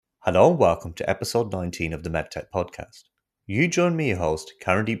Hello and welcome to episode 19 of the MedTech podcast. You join me, your host,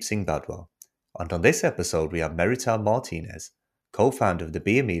 Karandeep Singh Badwal, and on this episode we have Mertixell Martinez, co-founder of the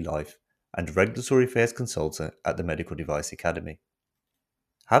BME Life and Regulatory Affairs Consultant at the Medical Device Academy.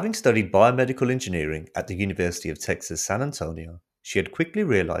 Having studied biomedical engineering at the University of Texas San Antonio, she had quickly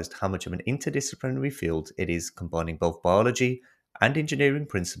realized how much of an interdisciplinary field it is, combining both biology and engineering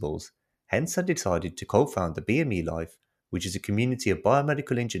principles. Hence, I decided to co-found the BME Life, which is a community of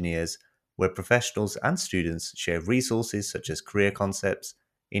biomedical engineers where professionals and students share resources such as career concepts,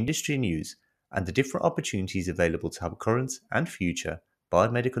 industry news, and the different opportunities available to help current and future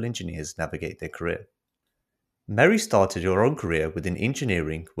biomedical engineers navigate their career. Mary started her own career within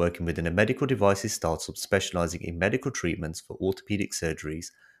engineering, working within a medical devices startup specializing in medical treatments for orthopedic surgeries,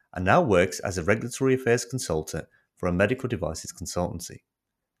 and now works as a regulatory affairs consultant for a medical devices consultancy.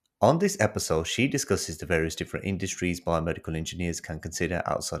 On this episode, she discusses the various different industries biomedical engineers can consider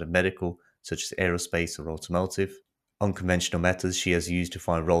outside of medical, such as aerospace or automotive, unconventional methods she has used to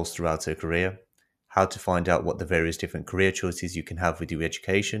find roles throughout her career, how to find out what the various different career choices you can have with your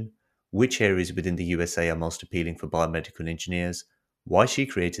education, which areas within the USA are most appealing for biomedical engineers, why she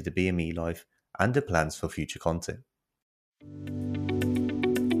created the BME Life, and the plans for future content.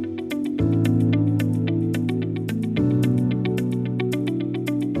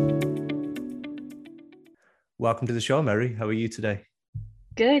 Welcome to the show, Mary. How are you today?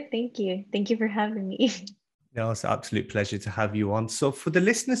 Good, thank you. Thank you for having me. No, it's an absolute pleasure to have you on. So, for the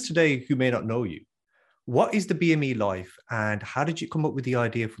listeners today who may not know you, what is the BME Life and how did you come up with the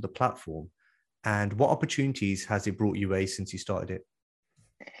idea for the platform? And what opportunities has it brought you away since you started it?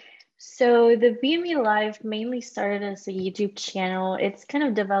 So the BME Live mainly started as a YouTube channel. It's kind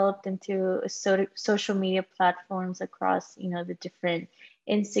of developed into social media platforms across, the different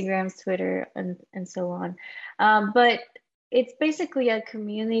Instagrams, Twitter, and so on. But it's basically a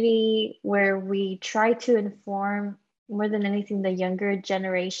community where we try to inform more than anything the younger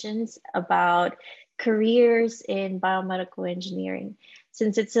generations about careers in biomedical engineering.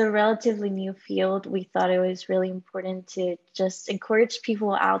 Since it's a relatively new field, we thought it was really important to just encourage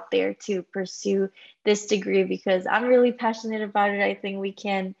people out there to pursue this degree because I'm really passionate about it. I think we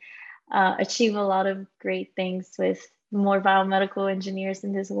can achieve a lot of great things with more biomedical engineers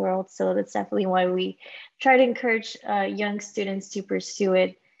in this world. So that's definitely why we try to encourage young students to pursue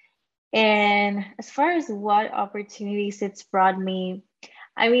it. And as far as what opportunities it's brought me,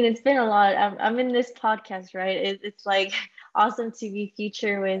 I mean, it's been a lot. I'm in this podcast, right? It's like awesome to be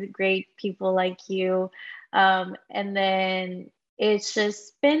featured with great people like you. And then it's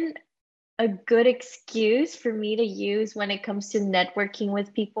just been a good excuse for me to use when it comes to networking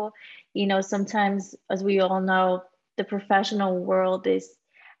with people. Sometimes, as we all know, the professional world is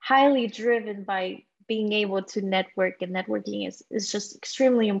highly driven by being able to network, and networking is just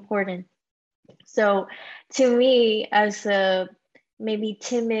extremely important. So to me, as a maybe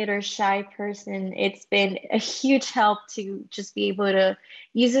timid or shy person, it's been a huge help to just be able to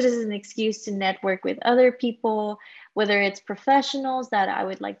use it as an excuse to network with other people, whether it's professionals that I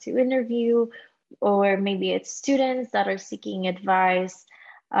would like to interview, or maybe it's students that are seeking advice.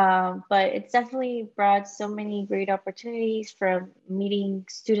 But it's definitely brought so many great opportunities, from meeting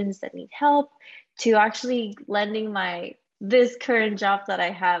students that need help to actually lending my this current job that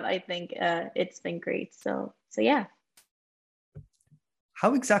I have. I think it's been great. So yeah.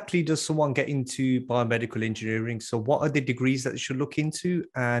 How exactly does someone get into biomedical engineering? So, what are the degrees that they should look into,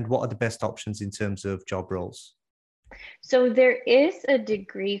 and what are the best options in terms of job roles? So there is a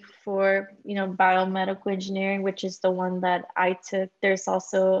degree for, biomedical engineering, which is the one that I took. There's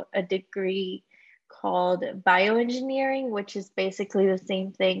also a degree called bioengineering, which is basically the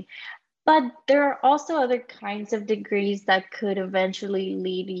same thing. But there are also other kinds of degrees that could eventually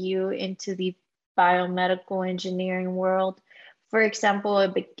lead you into the biomedical engineering world. For example,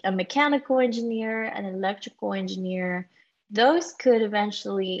 a mechanical engineer, an electrical engineer, those could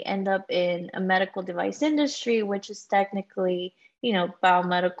eventually end up in a medical device industry, which is technically,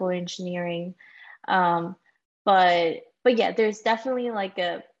 biomedical engineering. Um, but yeah, there's definitely like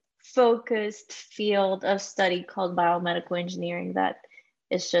a focused field of study called biomedical engineering that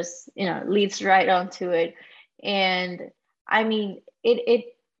it's just, leads right onto it. And I mean,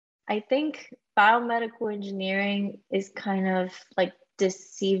 I think biomedical engineering is kind of like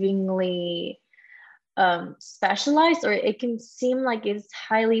deceivingly specialized, or it can seem like it's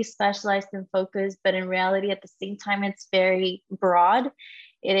highly specialized and focused, but in reality, at the same time, it's very broad.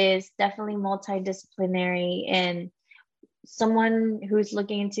 It is definitely multidisciplinary, and someone who's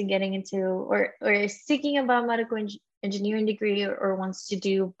looking into getting into or is seeking a biomedical engineering degree, or wants to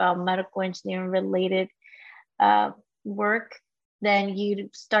do biomedical engineering related uh, work, then you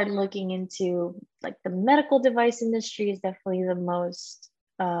start looking into like the medical device industry is definitely the most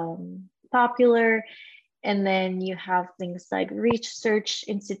popular. And then you have things like research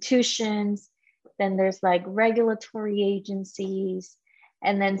institutions, then there's like regulatory agencies,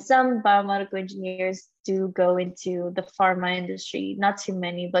 and then some biomedical engineers do go into the pharma industry. Not too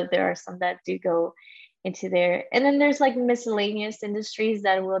many, but there are some that do go into there. And then there's like miscellaneous industries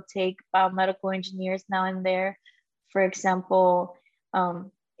that will take biomedical engineers now and there. For example,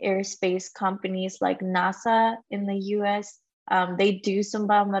 aerospace companies like NASA in the US, they do some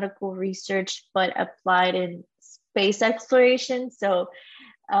biomedical research, but applied in space exploration. So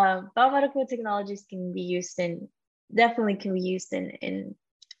biomedical technologies can be used in, definitely can be used in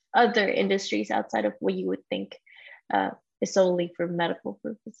other industries outside of what you would think is solely for medical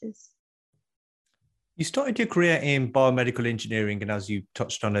purposes. You started your career in biomedical engineering, and as you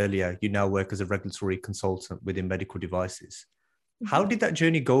touched on earlier, you now work as a regulatory consultant within medical devices. How did that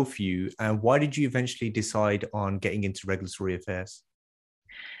journey go for you, and why did you eventually decide on getting into regulatory affairs?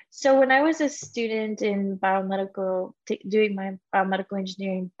 So when I was a student in biomedical, doing my biomedical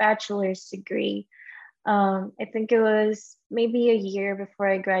engineering bachelor's degree, I think it was maybe a year before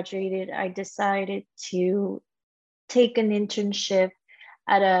I graduated, I decided to take an internship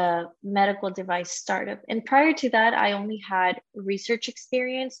at a medical device startup. And prior to that, I only had research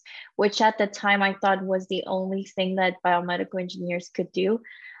experience, which at the time I thought was the only thing that biomedical engineers could do.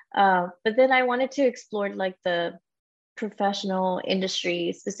 But then I wanted to explore like the professional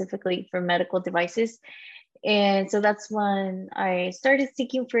industry specifically for medical devices. And so that's when I started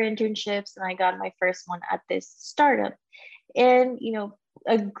seeking for internships, and I got my first one at this startup. And, you know,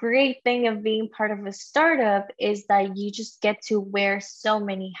 a great thing of being part of a startup is that you just get to wear so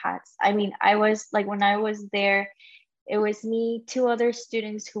many hats. I mean, I was like, when I was there, it was me, two other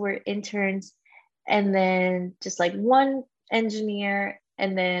students who were interns, and then just like one engineer,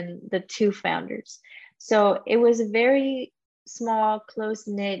 and then the two founders. So it was a very small, close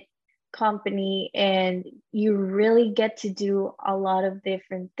knit company, and you really get to do a lot of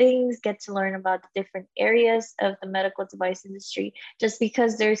different things, get to learn about the different areas of the medical device industry, just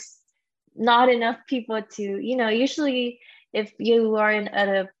because there's not enough people to, you know, usually if you are at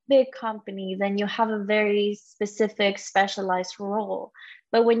a big company, then you have a very specific specialized role.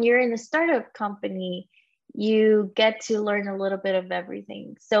 But when you're in a startup company, you get to learn a little bit of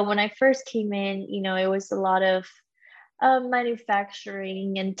everything. So when I first came in, you know, it was a lot of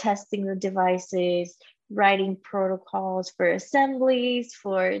manufacturing and testing the devices, writing protocols for assemblies,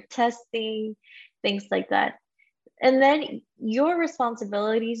 for testing, things like that. And then your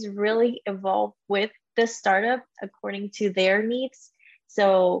responsibilities really evolve with the startup according to their needs.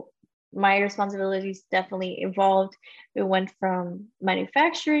 So my responsibilities definitely evolved. It went from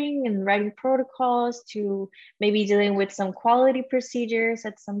manufacturing and writing protocols to maybe dealing with some quality procedures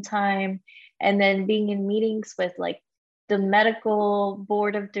at some time, and then being in meetings with like the medical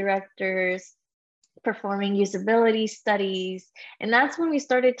board of directors, performing usability studies. And that's when we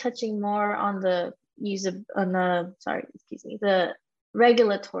started touching more on the the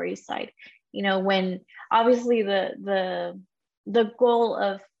regulatory side. You know, when obviously the goal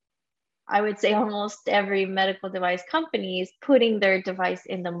of, I would say, almost every medical device company is putting their device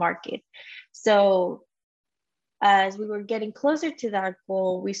in the market. So as we were getting closer to that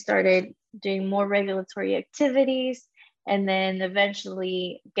goal, we started doing more regulatory activities, and then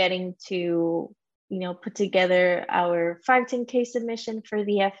eventually getting to, you know, put together our 510(k) submission for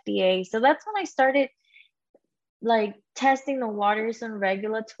the FDA. So that's when I started like testing the waters on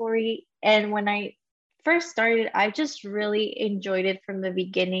regulatory. And when I first started, I just really enjoyed it from the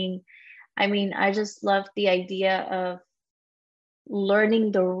beginning. I mean, I just loved the idea of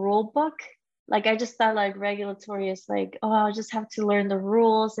learning the rule book. Like I just thought like regulatory is like, oh, I'll just have to learn the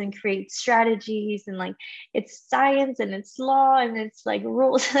rules and create strategies, and like it's science and it's law and it's like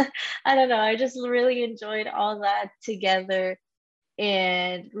rules. I don't know. I just really enjoyed all that together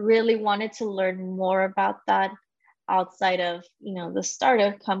and really wanted to learn more about that outside of, you know, the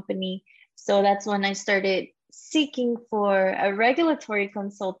startup company. So that's when I started seeking for a regulatory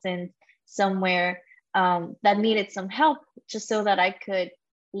consultant somewhere that needed some help, just so that I could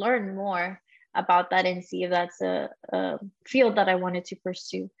learn more about that and see if that's a field that I wanted to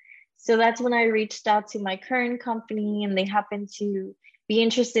pursue. So that's when I reached out to my current company, and they happened to be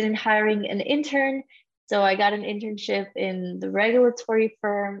interested in hiring an intern. So I got an internship in the regulatory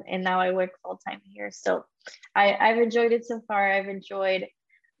firm, and now I work full time here. So I've enjoyed it so far. I've enjoyed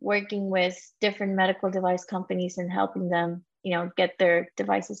working with different medical device companies and helping them, you know, get their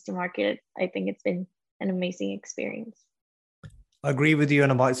devices to market. I think it's been an amazing experience. I agree with you,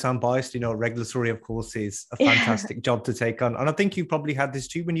 and I might sound biased. Regulatory, of course, is a Yeah, fantastic job to take on. And I think you probably had this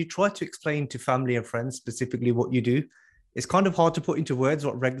too. When you try to explain to family and friends specifically what you do, it's kind of hard to put into words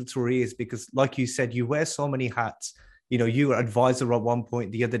what regulatory is because, like you said, you wear so many hats. You were advisor at one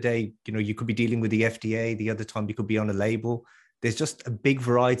point. The other day, you could be dealing with the FDA. The other time, you could be on a label. There's just a big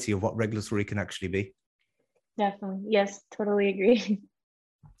variety of what regulatory can actually be. definitely. Yes, totally agree.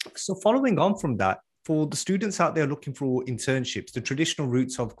 So following on from that, for the students out there looking for internships, the traditional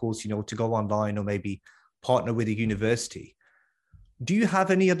routes, of course, to go online or maybe partner with a university. Do you have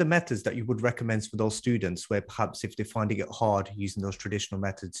any other methods that you would recommend for those students where perhaps if they're finding it hard using those traditional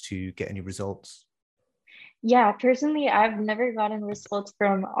methods to get any results? Yeah, personally, I've never gotten results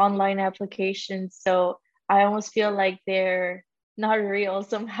from online applications, so I almost feel like they're not real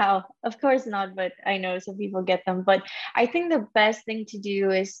somehow. Of course not, but I know some people get them. But I think the best thing to do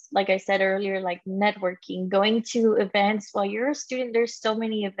is, like I said earlier, like networking, going to events while you're a student. There's so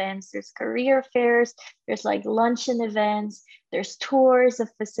many events. There's career fairs, there's like luncheon events, there's tours of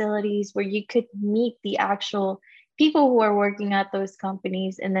facilities where you could meet the actual people who are working at those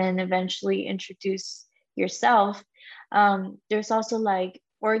companies and then eventually introduce yourself. There's also like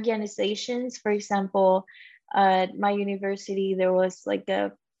organizations, for example, at my university, there was like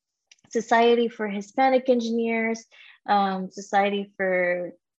a Society for Hispanic Engineers, Society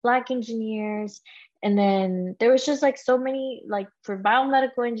for Black Engineers, and then there was just like so many, like for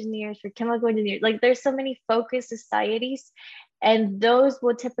biomedical engineers, for chemical engineers, like there's so many focus societies, and those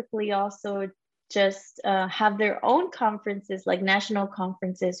will typically also just have their own conferences, like national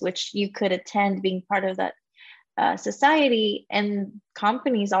conferences, which you could attend being part of that society, and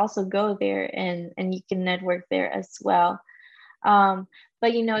companies also go there, and you can network there as well. um,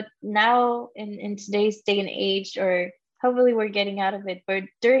 but now in today's day and age, or hopefully we're getting out of it, but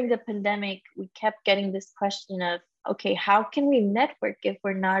during the pandemic we kept getting this question of, okay, how can we network if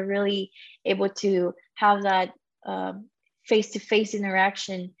we're not really able to have that face-to-face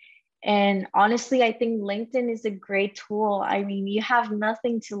interaction? And honestly, I think LinkedIn is a great tool. I mean, you have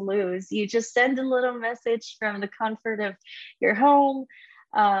nothing to lose. You just send a little message from the comfort of your home,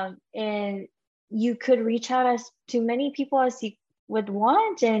 and you could reach out as to many people as you would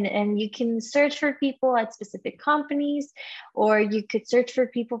want, and you can search for people at specific companies, or you could search for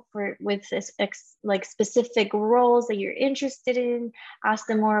people for with like specific roles that you're interested in, ask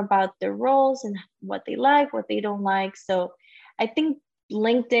them more about their roles and what they like, what they don't like. So I think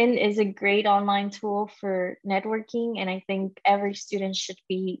LinkedIn is a great online tool for networking, and I think every student should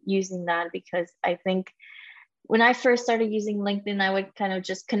be using that, because I think when I first started using LinkedIn, I would kind of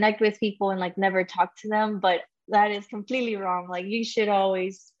just connect with people and like never talk to them, but that is completely wrong. Like you should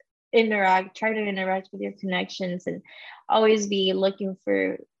always try to interact with your connections, and always be looking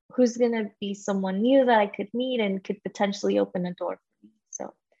for who's going to be someone new that I could meet and could potentially open a door for me.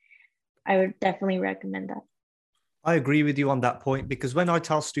 So I would definitely recommend that. I agree with you on that point because when I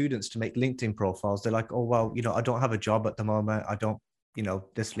tell students to make LinkedIn profiles, they're like, oh, well, I don't have a job at the moment. I don't,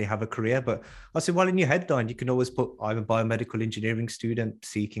 necessarily have a career. But I said, well, in your headline, you can always put, I'm a biomedical engineering student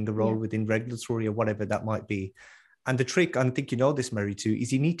seeking a role Yeah. within regulatory or whatever that might be. And the trick, and I think you know this, Mary, too,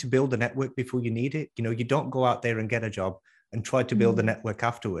 is you need to build a network before you need it. You don't go out there and get a job and try to build a Mhm. network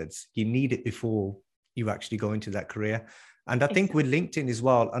afterwards. You need it before you actually go into that career. And I think with Exactly. LinkedIn as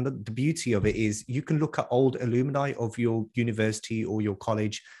well, and the beauty of it is you can look at old alumni of your university or your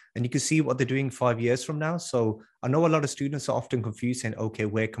college, and you can see what they're doing 5 years from now. So I know a lot of students are often confused saying, okay,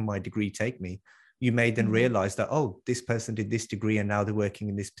 where can my degree take me? You may then Mhm. realize that, oh, this person did this degree and now they're working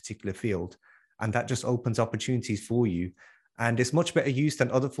in this particular field. And that just opens opportunities for you. And it's much better used than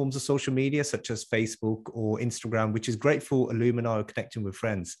other forms of social media, such as Facebook or Instagram, which is great for alumni or connecting with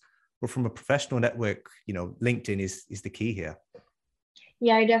friends. But from a professional network, LinkedIn is the key here.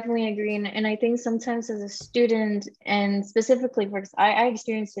 Yeah, I definitely agree. And I think sometimes as a student, and specifically for, I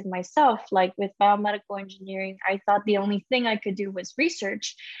experienced it myself, like with biomedical engineering, I thought the only thing I could do was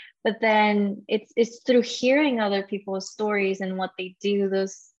research. But then it's through hearing other people's stories and what they do,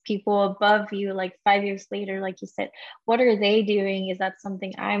 those people above you, like 5 years later, like you said, what are they doing? Is that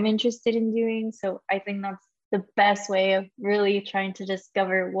something I'm interested in doing? So I think that's the best way of really trying to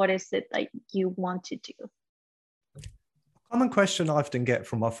discover what is it that you want to do. Common question I often get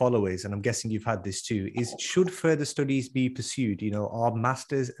from my followers, and I'm guessing you've had this too, is should further studies be pursued? Are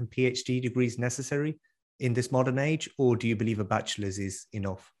masters and PhD degrees necessary in this modern age, or do you believe a bachelor's is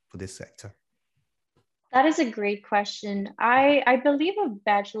enough for this sector? That is a great question. I believe a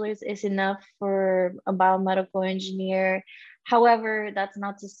bachelor's is enough for a biomedical engineer. However, that's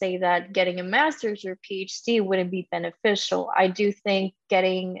not to say that getting a master's or PhD wouldn't be beneficial. I do think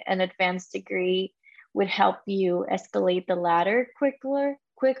getting an advanced degree would help you escalate the ladder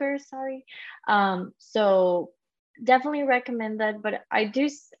quicker, sorry. So definitely recommend that. But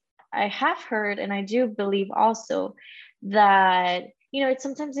I have heard, and I do believe also that, it's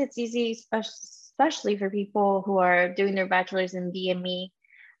sometimes it's easy, especially for people who are doing their bachelor's in BME.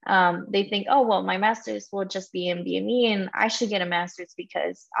 They think, oh, well, my master's will just be in BME and I should get a master's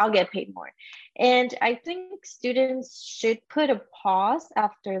because I'll get paid more. And I think students should put a pause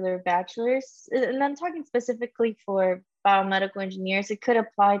after their bachelor's. And I'm talking specifically for biomedical engineers. It could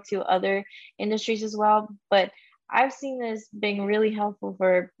apply to other industries as well. But I've seen this being really helpful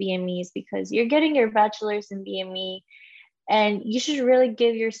for BMEs because you're getting your bachelor's in BME, and you should really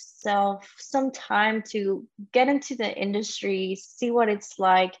give yourself some time to get into the industry, see what it's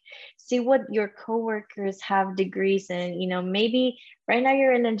like, see what your coworkers have degrees in. Maybe right now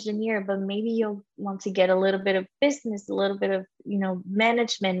you're an engineer, but maybe you'll want to get a little bit of business, a little bit of,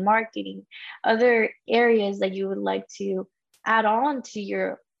 management, marketing, other areas that you would like to add on to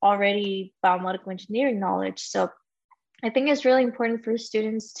your already biomedical engineering knowledge. So I think it's really important for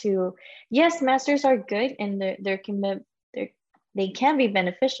students to, yes, masters are good and they can be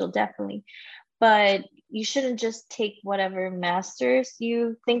beneficial, definitely, but you shouldn't just take whatever masters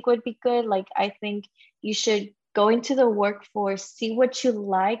you think would be good. Like, I think you should go into the workforce, see what you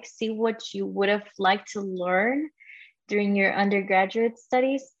like, see what you would have liked to learn during your undergraduate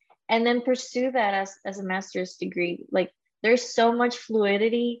studies, and then pursue that as a master's degree. Like, there's so much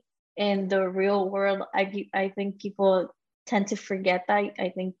fluidity in the real world. I think people tend to forget that. I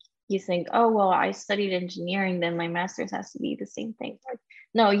think you think, oh, well, I studied engineering, then my master's has to be the same thing. Like,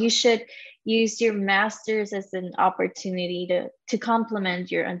 no, you should use your master's as an opportunity to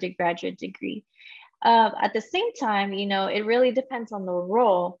complement your undergraduate degree. At the same time, it really depends on the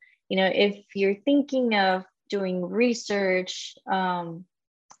role. If you're thinking of doing research,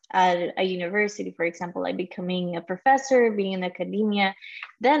 at a university, for example, like becoming a professor, being in academia,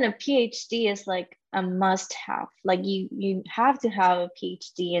 then a PhD is like a must have. Like, you have to have a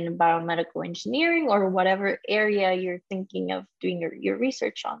PhD in biomedical engineering or whatever area you're thinking of doing your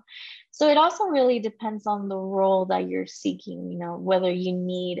research on. So it also really depends on the role that you're seeking, whether you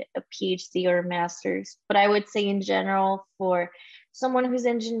need a PhD or a master's. But I would say in general, for someone who's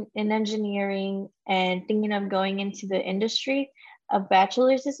in engineering and thinking of going into the industry, a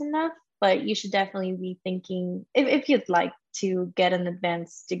bachelor's is enough, but you should definitely be thinking, if you'd like to get an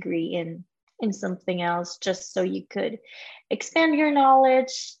advanced degree in something else, just so you could expand your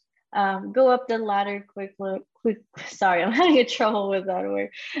knowledge, go up the ladder sorry, I'm having trouble with that word,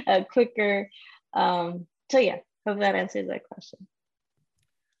 quicker. So yeah, hope that answers that question.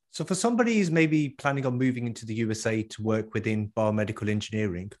 So for somebody who's maybe planning on moving into the USA to work within biomedical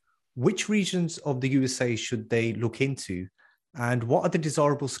engineering, which regions of the USA should they look into? And what are the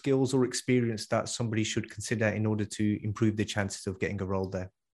desirable skills or experience that somebody should consider in order to improve their chances of getting a role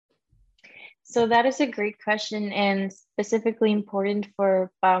there? So that is a great question, and specifically important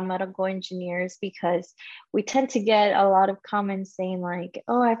for biomedical engineers, because we tend to get a lot of comments saying like,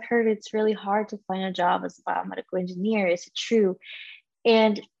 oh, I've heard it's really hard to find a job as a biomedical engineer. Is it true?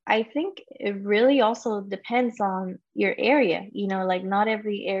 And I think it really also depends on your area. Like, not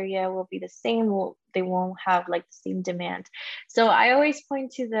every area will be the same. They won't have like the same demand. So I always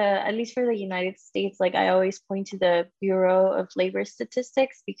point to at least for the United States, like I always point to the Bureau of Labor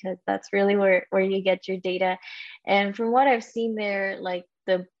Statistics, because that's really where you get your data. And from what I've seen there, like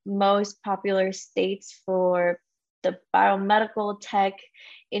the most popular states for the biomedical tech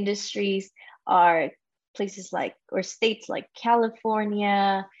industries are places like, or states like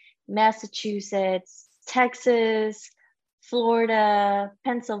California, Massachusetts, Texas, Florida,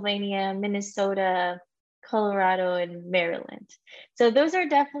 Pennsylvania, Minnesota, Colorado, and Maryland. So those are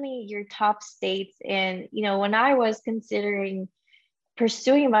definitely your top states. And, when I was considering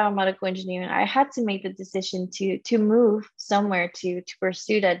pursuing biomedical engineering, I had to make the decision to move somewhere to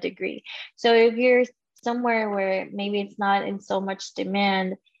pursue that degree. So if you're somewhere where maybe it's not in so much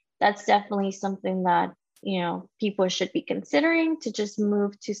demand, that's definitely something that people should be considering, to just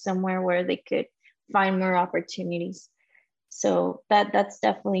move to somewhere where they could find more opportunities. So that's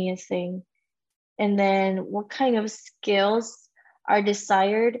definitely a thing. And then what kind of skills are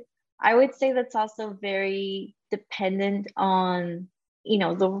desired? I would say that's also very dependent on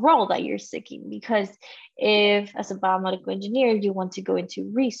the role that you're seeking, because if as a biomedical engineer you want to go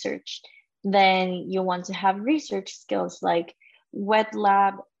into research, then you want to have research skills like wet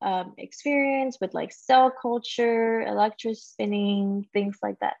lab experience with like cell culture, electrospinning, things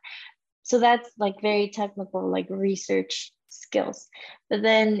like that. So that's like very technical, like research skills. But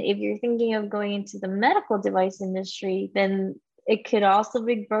then if you're thinking of going into the medical device industry, then it could also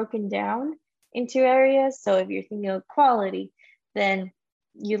be broken down into areas. So if you're thinking of quality, then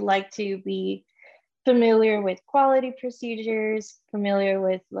you'd like to be familiar with quality procedures, familiar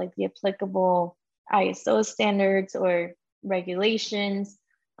with like the applicable ISO standards or regulations.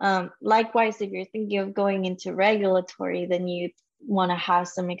 Likewise, if you're thinking of going into regulatory, then you want to have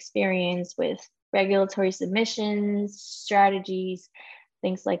some experience with regulatory submissions, strategies,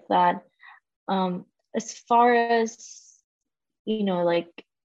 things like that. As far as, like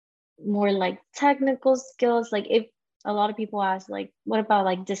more like technical skills, like if a lot of people ask, like, what about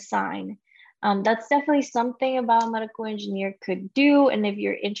like design? That's definitely something a biomedical engineer could do. And if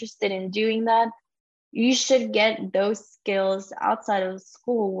you're interested in doing that, you should get those skills outside of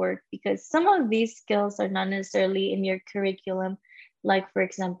schoolwork, because some of these skills are not necessarily in your curriculum. Like, for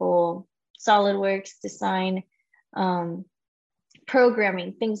example, SolidWorks, design,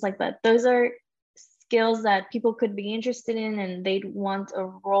 programming, things like that. Those are skills that people could be interested in and they'd want a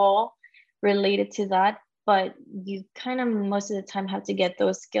role related to that. But you kind of most of the time have to get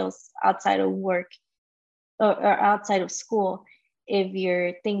those skills outside of work or outside of school if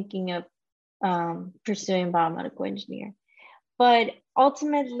you're thinking of pursuing biomedical engineer. But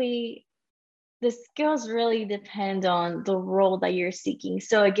ultimately, the skills really depend on the role that you're seeking.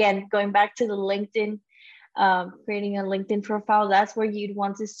 So again, going back to the LinkedIn, creating a LinkedIn profile, that's where you'd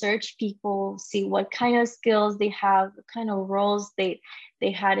want to search people, see what kind of skills they have, what kind of roles they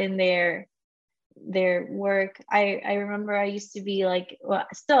had in their work. I remember I used to be like, well,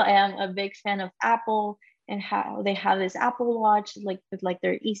 still am a big fan of Apple and how they have this Apple Watch, like with like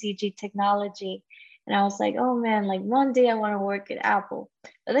their ECG technology. And I was like, oh man, like one day I want to work at Apple.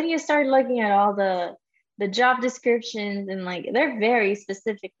 But then you start looking at all the job descriptions, and like they're very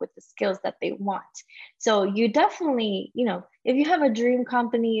specific with the skills that they want. So you definitely, if you have a dream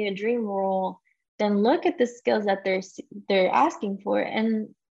company, a dream role, then look at the skills that they're asking for and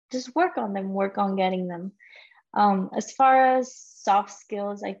just work on them, work on getting them. As far as soft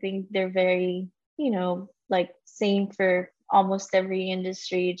skills, I think they're very, like same for almost every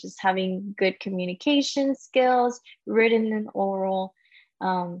industry, just having good communication skills, written and oral.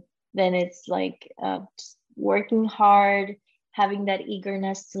 Then it's like just working hard, having that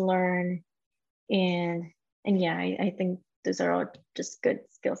eagerness to learn. And yeah, I think those are all just good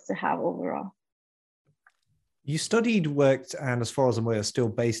skills to have overall. You studied, worked, and as far as I'm aware, still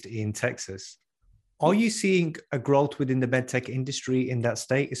based in Texas. Are you seeing a growth within the medtech industry in that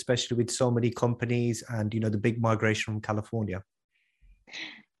state, especially with so many companies and, the big migration from California?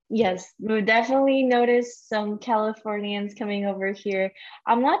 Yes, we've definitely noticed some Californians coming over here.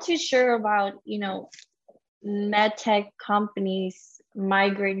 I'm not too sure about, medtech companies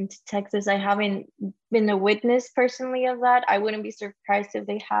migrating to Texas. I haven't been a witness personally of that. I wouldn't be surprised if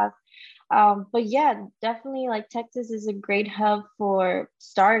they have. But yeah, definitely like Texas is a great hub for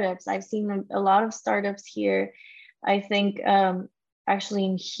startups. I've seen a lot of startups here. I think actually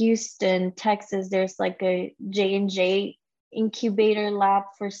in Houston, Texas, there's like a J&J incubator lab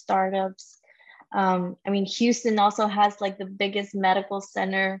for startups. I mean, Houston also has like the biggest medical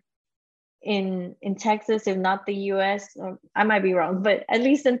center in Texas, if not the US. Or I might be wrong, but at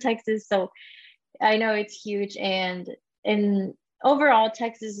least in Texas. So I know it's huge. And overall,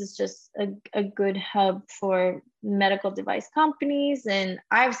 Texas is just a good hub for medical device companies. And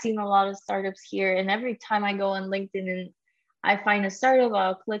I've seen a lot of startups here. And every time I go on LinkedIn and I find a startup,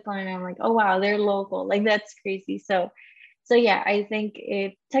 I'll click on it and I'm like, oh, wow, they're local. Like, that's crazy. So yeah, I think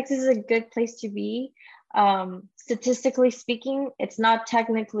Texas is a good place to be. Statistically speaking, it's not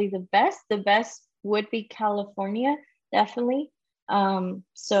technically the best. The best would be California, definitely. But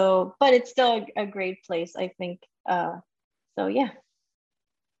it's still a great place, I think. So yeah.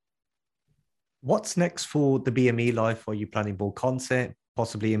 What's next for the BME Life? Are you planning more content,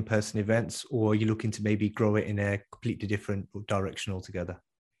 possibly in-person events, or are you looking to maybe grow it in a completely different direction altogether?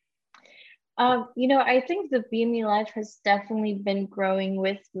 I think the BME Life has definitely been growing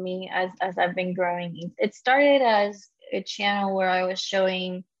with me as I've been growing. It started as a channel where I was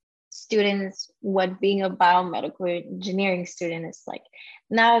showing students what being a biomedical engineering student is like.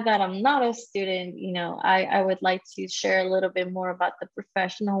 Now that I'm not a student, I would like to share a little bit more about the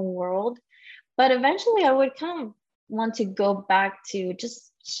professional world. But eventually I would kind of want to go back to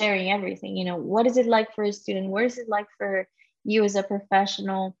just sharing everything. What is it like for a student? What is it like for you as a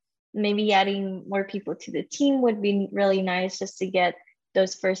professional? Maybe adding more people to the team would be really nice, just to get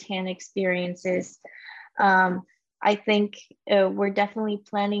those firsthand experiences. I think we're definitely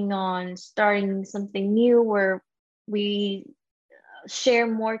planning on starting something new where we share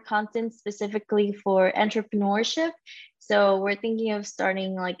more content specifically for entrepreneurship. So we're thinking of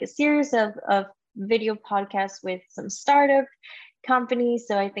starting like a series of video podcasts with some startups companies.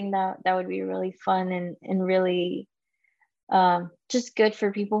 So I think that that would be really fun and really just good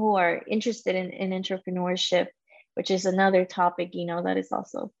for people who are interested in entrepreneurship, which is another topic, that is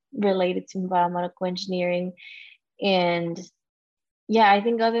also related to biomedical engineering. And yeah, I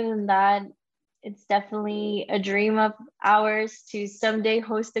think other than that, it's definitely a dream of ours to someday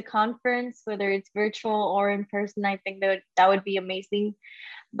host a conference, whether it's virtual or in person. I think that would be amazing.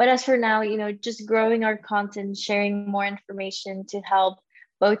 But as for now, just growing our content, sharing more information to help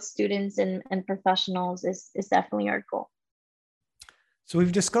both students and professionals is definitely our goal. So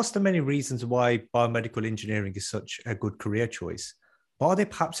we've discussed the many reasons why biomedical engineering is such a good career choice. But are there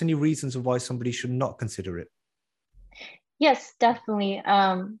perhaps any reasons of why somebody should not consider it? Yes, definitely.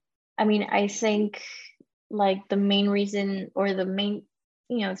 I mean, I think like the main reason or the main,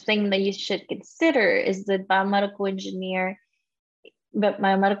 thing that you should consider is that biomedical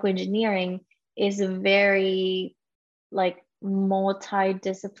engineering is a very like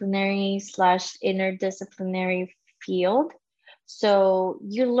multidisciplinary slash interdisciplinary field. So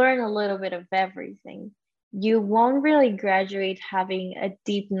you learn a little bit of everything. You won't really graduate having a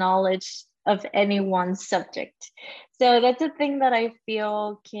deep knowledge of any one subject. So that's a thing that I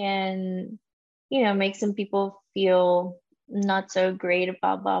feel can, make some people feel not so great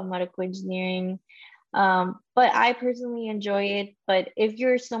about biomedical engineering. But I personally enjoy it. But if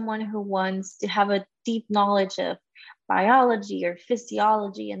you're someone who wants to have a deep knowledge of biology or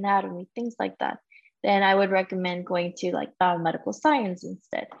physiology, anatomy, things like that, then I would recommend going to like biomedical science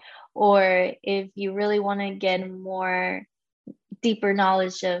instead. Or if you really want to get more deeper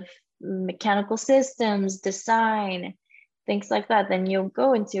knowledge of mechanical systems, design, things like that, then you'll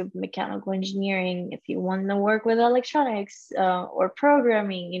go into mechanical engineering. If you want to work with electronics or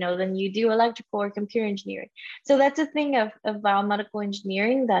programming, then you do electrical or computer engineering. So that's a thing of biomedical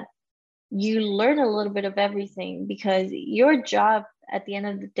engineering, that you learn a little bit of everything, because your job at the end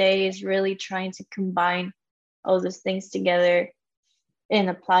of the day is really trying to combine all those things together and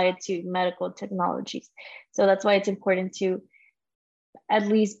apply it to medical technologies. So that's why it's important to at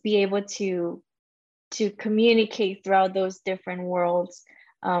least be able to communicate throughout those different worlds.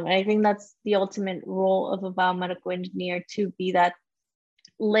 And I think that's the ultimate role of a biomedical engineer, to be that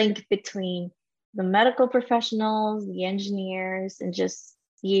link between the medical professionals, the engineers, and just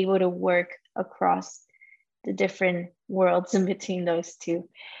be able to work across the different worlds in between those two.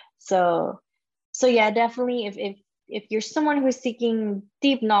 So yeah, definitely if you're someone who's seeking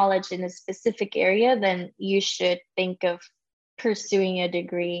deep knowledge in a specific area, then you should think of pursuing a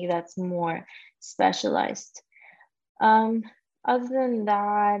degree that's more specialized. Other than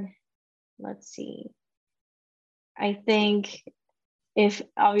that, let's see. I think if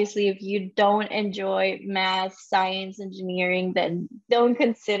you don't enjoy math, science, engineering, then don't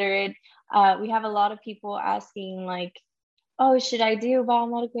consider it. We have a lot of people asking like, oh, should I do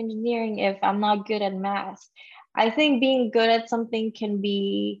biomedical engineering if I'm not good at math? I think being good at something can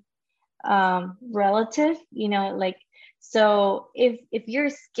be relative, like, so if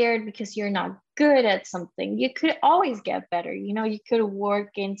you're scared because you're not good at something, you could always get better. You could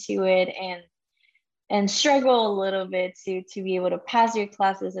work into it and struggle a little bit to be able to pass your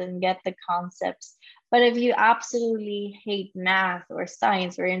classes and get the concepts. But if you absolutely hate math or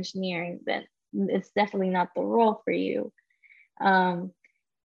science or engineering, then it's definitely not the role for you. And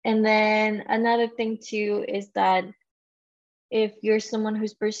then another thing too is that if you're someone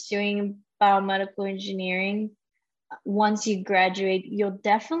who's pursuing biomedical engineering, once you graduate, you'll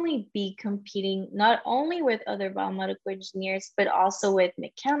definitely be competing not only with other biomedical engineers, but also with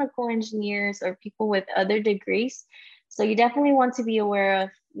mechanical engineers or people with other degrees. So you definitely want to be aware of,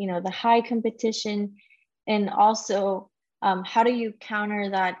 the high competition, and also how do you counter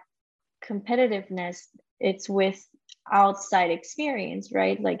that competitiveness? It's with outside experience,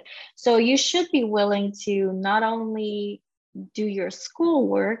 right? Like, so you should be willing to not only do your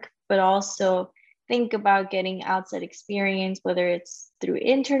schoolwork, but also think about getting outside experience, whether it's through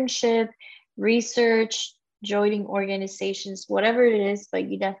internship, research, joining organizations, whatever it is. But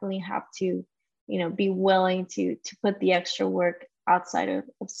you definitely have to, be willing to put the extra work outside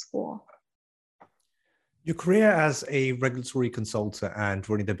of school. Your career as a regulatory consultant and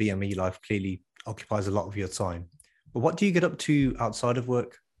running the BME life clearly occupies a lot of your time. But what do you get up to outside of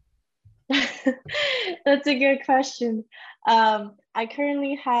work? That's a good question. I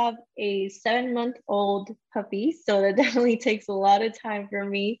currently have a 7-month-old puppy, so that definitely takes a lot of time for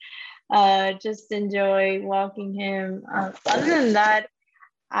me. Just enjoy walking him. Other than that,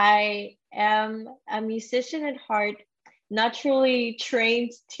 I am a musician at heart, not truly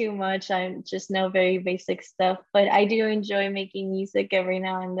trained too much. I just know very basic stuff, but I do enjoy making music every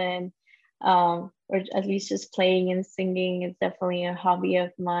now and then. or at least just playing and singing is definitely a hobby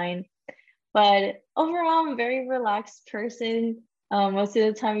of mine. But overall, I'm a very relaxed person. Most of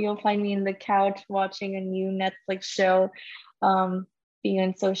the time, you'll find me in the couch watching a new Netflix show, um, being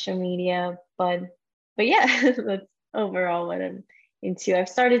on social media. But yeah, that's overall what I'm into. I've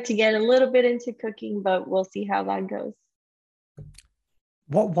started to get a little bit into cooking, but we'll see how that goes.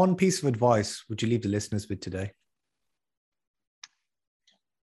 What one piece of advice would you leave the listeners with today?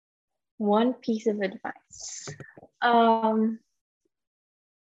 One piece of advice. Um,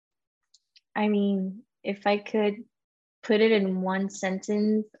 I mean, if I could put it in one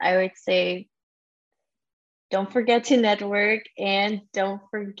sentence, I would say don't forget to network and don't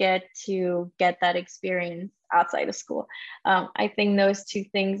forget to get that experience outside of school. I think those two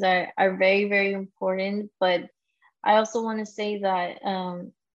things are very, very important. But I also want to say that,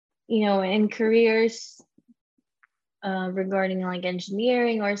 in careers regarding like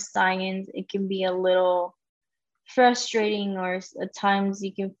engineering or science, it can be a little frustrating, or at times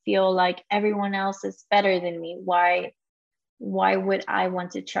you can feel like everyone else is better than me. Why would I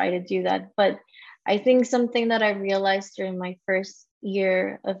want to try to do that? But I think something that I realized during my first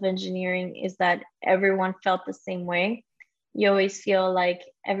year of engineering is that everyone felt the same way. You always feel like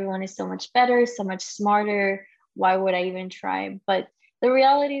everyone is so much better, so much smarter. Why would I even try? But the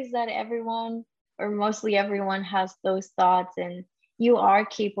reality is that everyone, or mostly everyone, has those thoughts, and you are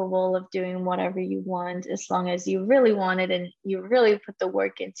capable of doing whatever you want as long as you really want it and you really put the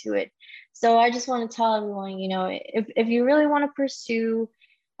work into it. So I just want to tell everyone, if you really want to pursue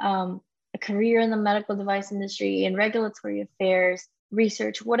a career in the medical device industry, in regulatory affairs,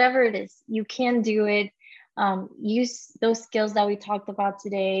 research, whatever it is, you can do it. Use those skills that we talked about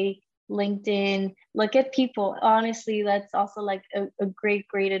today. LinkedIn, look at people. Honestly, that's also like a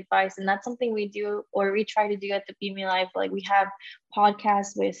great advice. And that's something we do, or we try to do at the BME Life. Like, we have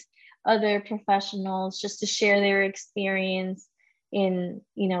podcasts with other professionals just to share their experience in,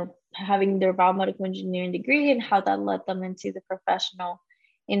 having their biomedical engineering degree and how that led them into the professional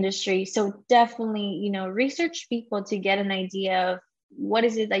industry. So definitely, research people to get an idea of what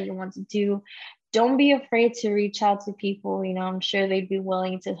is it that you want to do. Don't be afraid to reach out to people. I'm sure they'd be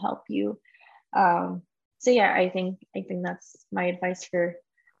willing to help you. So yeah, I think that's my advice for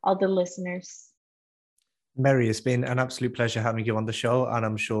all the listeners. Mary, it's been an absolute pleasure having you on the show, and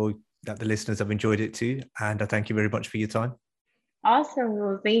I'm sure that the listeners have enjoyed it too. And I thank you very much for your time. Awesome.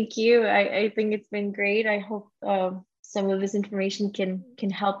 Well, thank you. I think it's been great. I hope some of this information can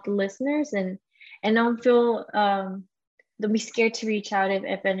help the listeners, and don't be scared to reach out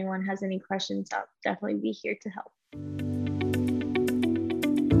if anyone has any questions. I'll definitely be here to help.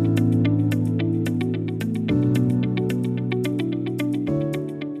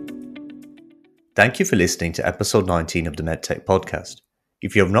 Thank you for listening to episode 19 of the MedTech podcast.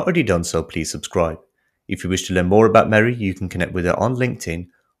 If you have not already done so, please subscribe. If you wish to learn more about Mary, you can connect with her on LinkedIn,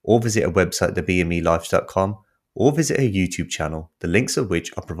 or visit her website, thebmelife.com, or visit her YouTube channel, the links of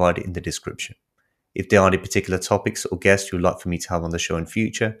which are provided in the description. If there are any particular topics or guests you would like for me to have on the show in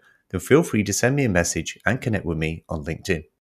future, then feel free to send me a message and connect with me on LinkedIn.